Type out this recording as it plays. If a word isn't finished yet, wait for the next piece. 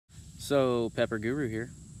So, Pepper Guru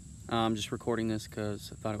here. I'm just recording this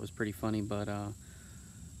because I thought it was pretty funny, but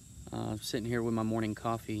I'm sitting here with my morning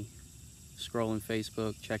coffee, scrolling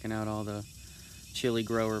Facebook, checking out all the chili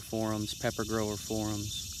grower forums, pepper grower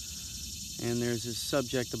forums, and there's this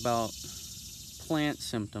subject about plant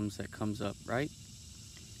symptoms that comes up, right?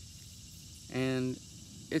 And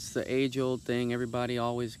it's the age-old thing, everybody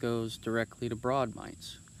always goes directly to broad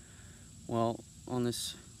mites. Well, on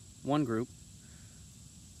this one group,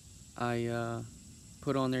 I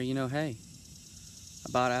put on there, hey,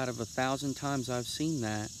 about out of 1,000 times I've seen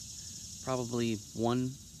that, probably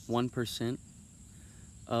 1%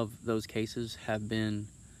 of those cases have been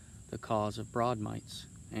the cause of broad mites.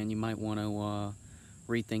 And you might want to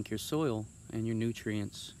rethink your soil and your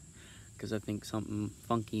nutrients, because I think something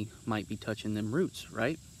funky might be touching them roots,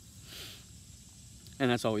 right? And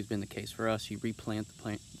that's always been the case for us. You replant the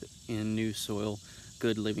plant in new soil,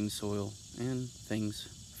 good living soil, and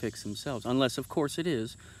things fix themselves. Unless, of course, it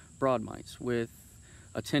is broad mites. With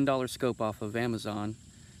a $10 scope off of Amazon,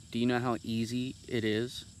 do you know how easy it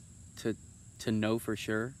is to know for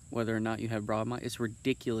sure whether or not you have broad mites? It's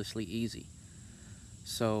ridiculously easy.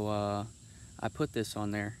 So I put this on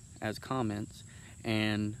there as comments,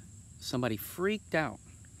 and somebody freaked out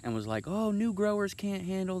and was like, oh, new growers can't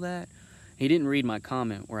handle that. He didn't read my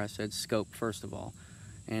comment where I said scope, first of all.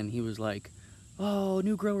 And he was like, oh,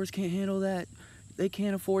 new growers can't handle that. They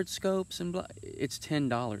can't afford scopes and blah. It's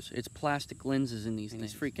 $10. It's plastic lenses in these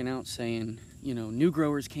things. He's freaking out saying, new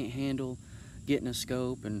growers can't handle getting a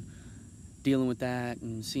scope and dealing with that,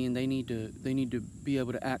 and seeing they need to be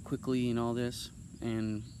able to act quickly and all this.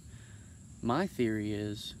 And my theory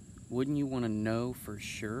is, wouldn't you want to know for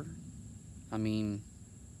sure? I mean,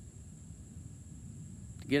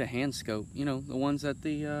 to get a hand scope, the ones that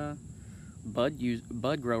the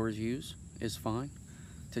bud growers use is fine,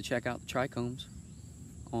 to check out the trichomes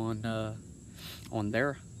on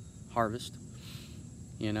their harvest,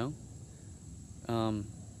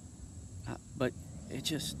 but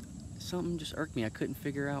something just irked me. I couldn't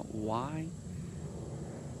figure out why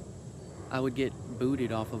I would get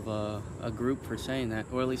booted off of a group for saying that,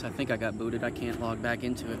 or at least I think I got booted. I can't log back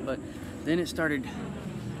into it, but then it started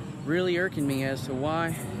really irking me as to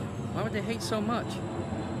why would they hate so much?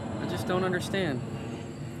 I just don't understand.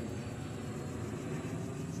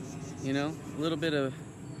 A little bit of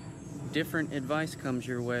different advice comes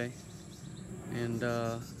your way, and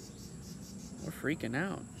we're freaking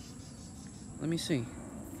out. Let me see.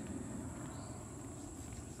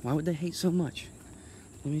 Why would they hate so much?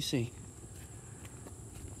 Let me see.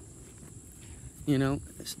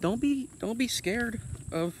 Don't be scared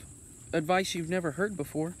of advice you've never heard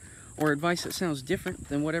before, or advice that sounds different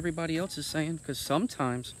than what everybody else is saying, because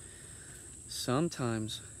sometimes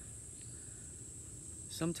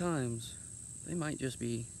they might just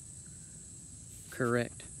be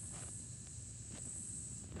correct.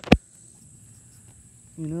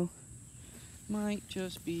 Might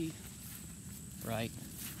just be right.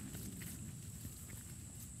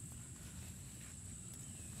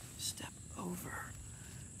 Step over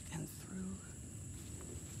and through